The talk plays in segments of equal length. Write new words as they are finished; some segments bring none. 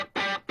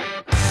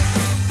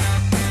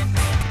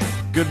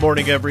Good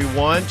morning,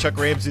 everyone. Chuck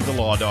Ramsey, the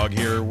Law Dog,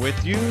 here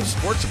with you.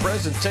 Sports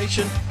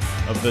presentation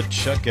of the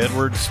Chuck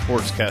Edwards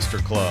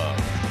Sportscaster Club.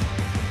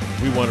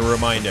 We want to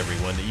remind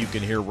everyone that you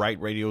can hear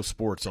Right Radio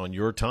Sports on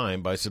your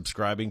time by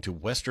subscribing to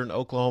Western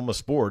Oklahoma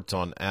Sports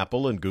on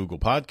Apple and Google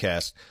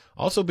Podcasts.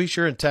 Also, be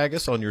sure and tag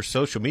us on your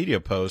social media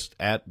post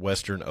at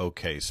Western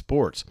OK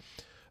Sports.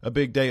 A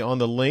big day on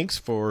the links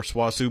for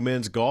SWOSU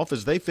men's golf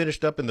as they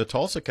finished up in the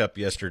Tulsa Cup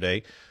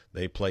yesterday.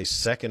 They placed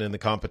second in the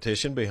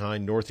competition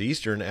behind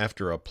Northeastern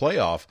after a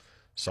playoff.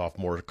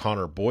 Sophomore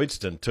Connor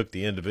Boydston took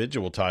the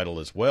individual title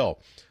as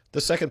well.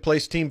 The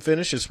second-place team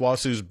finish is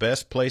SWOSU's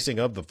best placing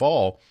of the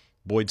fall.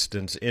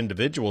 Boydston's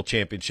individual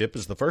championship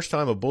is the first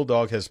time a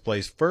Bulldog has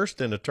placed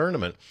first in a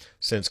tournament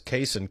since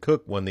Case and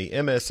Cook won the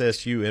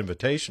MSSU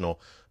Invitational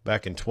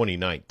back in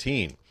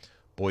 2019.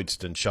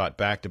 Boydston shot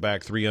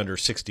back-to-back 3-under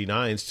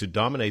 69s to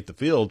dominate the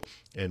field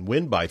and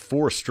win by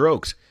 4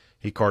 strokes.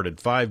 He carded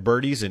 5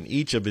 birdies in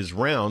each of his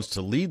rounds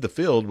to lead the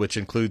field, which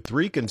include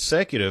 3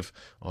 consecutive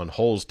on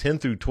holes 10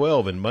 through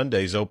 12 in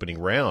Monday's opening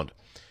round.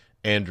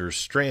 Anders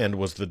Strand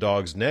was the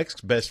dog's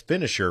next best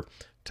finisher,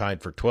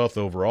 tied for 12th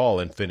overall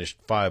and finished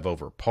 5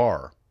 over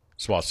par.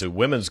 SWOSU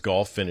women's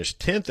golf finished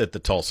 10th at the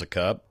Tulsa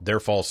Cup. Their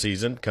fall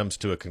season comes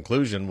to a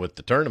conclusion with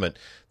the tournament.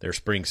 Their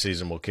spring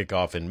season will kick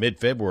off in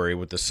mid-February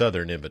with the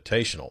Southern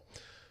Invitational.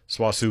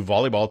 SWOSU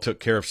volleyball took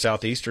care of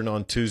Southeastern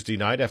on Tuesday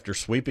night after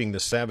sweeping the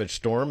Savage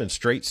Storm in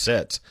straight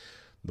sets.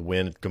 The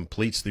win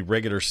completes the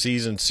regular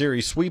season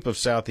series sweep of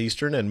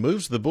Southeastern and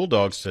moves the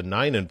Bulldogs to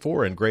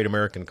 9-4 in Great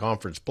American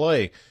Conference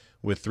play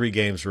with 3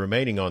 games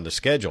remaining on the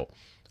schedule.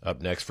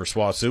 Up next for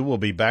SWOSU will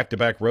be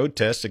back-to-back road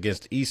tests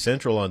against East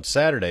Central on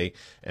Saturday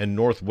and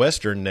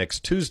Northwestern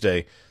next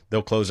Tuesday.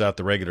 They'll close out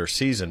the regular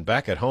season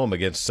back at home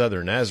against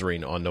Southern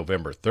Nazarene on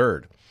November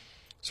 3rd.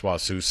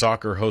 SWOSU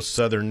Soccer hosts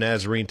Southern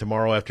Nazarene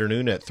tomorrow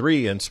afternoon at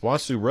 3, and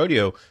SWOSU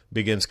Rodeo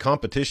begins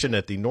competition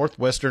at the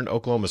Northwestern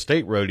Oklahoma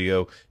State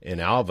Rodeo in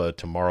Alva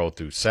tomorrow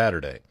through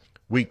Saturday.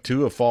 Week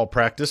 2 of fall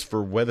practice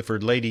for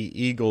Weatherford Lady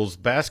Eagles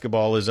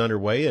basketball is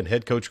underway, and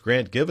head coach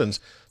Grant Givens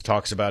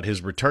talks about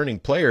his returning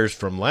players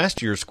from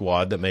last year's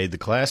squad that made the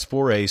Class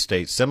 4A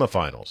state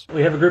semifinals.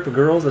 We have a group of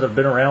girls that have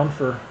been around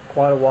for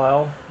quite a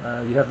while.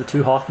 You have the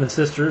 2 Hoffman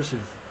sisters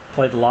who've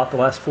played a lot the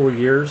last 4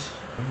 years.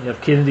 You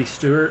have Kennedy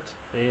Stewart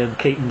and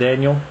Kate and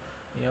Daniel.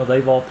 You know,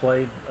 they've all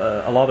played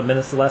a lot of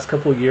minutes the last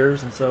couple of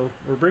years, and so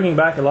we're bringing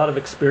back a lot of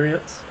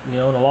experience. You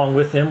know, and along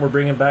with them, we're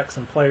bringing back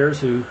some players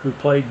who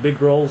played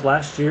big roles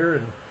last year,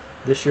 and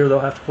this year they'll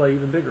have to play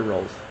even bigger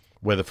roles.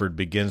 Weatherford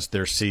begins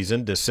their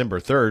season December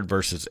 3rd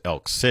versus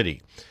Elk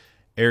City.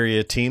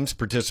 Area teams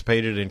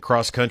participated in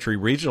cross-country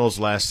regionals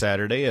last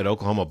Saturday at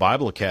Oklahoma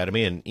Bible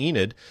Academy and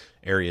Enid.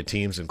 Area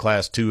teams in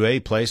Class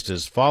 2A placed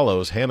as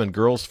follows. Hammond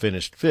girls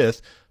finished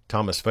 5th.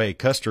 Thomas Fay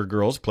Custer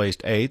girls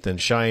placed 8th,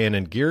 and Cheyenne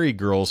and Geary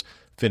girls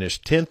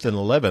finished 10th and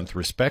 11th,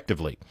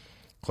 respectively.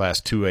 Class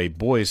 2A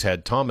boys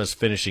had Thomas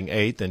finishing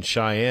 8th and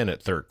Cheyenne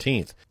at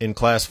 13th. In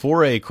Class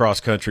 4A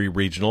cross-country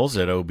regionals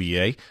at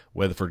OBA,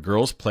 Weatherford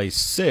girls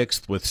placed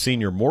 6th, with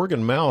senior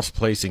Morgan Mouse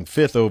placing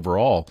 5th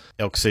overall.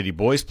 Elk City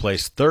boys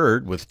placed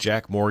 3rd, with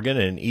Jack Morgan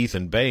and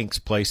Ethan Banks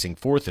placing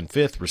 4th and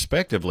 5th,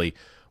 respectively,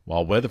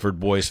 while Weatherford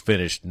boys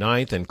finished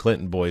 9th and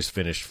Clinton boys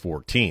finished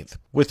 14th.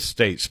 With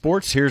state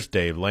sports, here's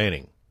Dave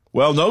Lanning.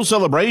 Well, no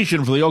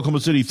celebration for the Oklahoma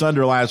City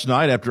Thunder last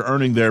night after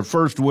earning their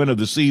first win of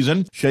the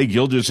season. Shea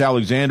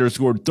Gilgeous-Alexander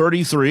scored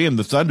 33, and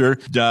the Thunder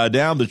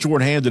down the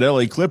shorthanded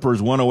L.A.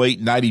 Clippers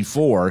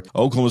 108-94.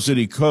 Oklahoma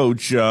City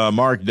coach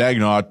Mark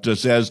Dagnott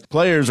says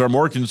players are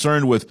more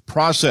concerned with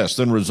process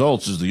than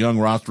results as the young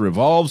roster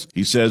evolves.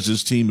 He says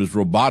his team is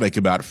robotic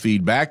about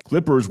feedback.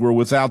 Clippers were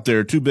without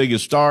their 2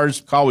 biggest stars.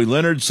 Kawhi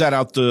Leonard sat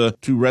out to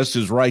rest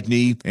his right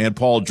knee, and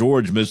Paul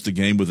George missed the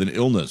game with an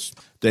illness.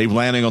 Dave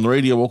Lanning on the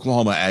Radio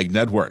Oklahoma Ag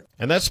Network.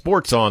 And that's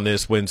sports on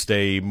this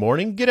Wednesday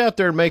morning. Get out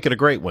there and make it a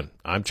great one.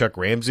 I'm Chuck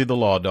Ramsey, the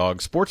Law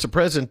Dog. Sports a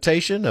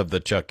presentation of the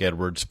Chuck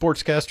Edwards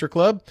Sportscaster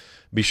Club.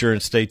 Be sure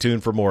and stay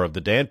tuned for more of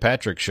the Dan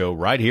Patrick Show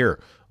right here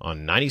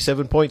on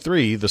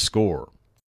 97.3 The Score.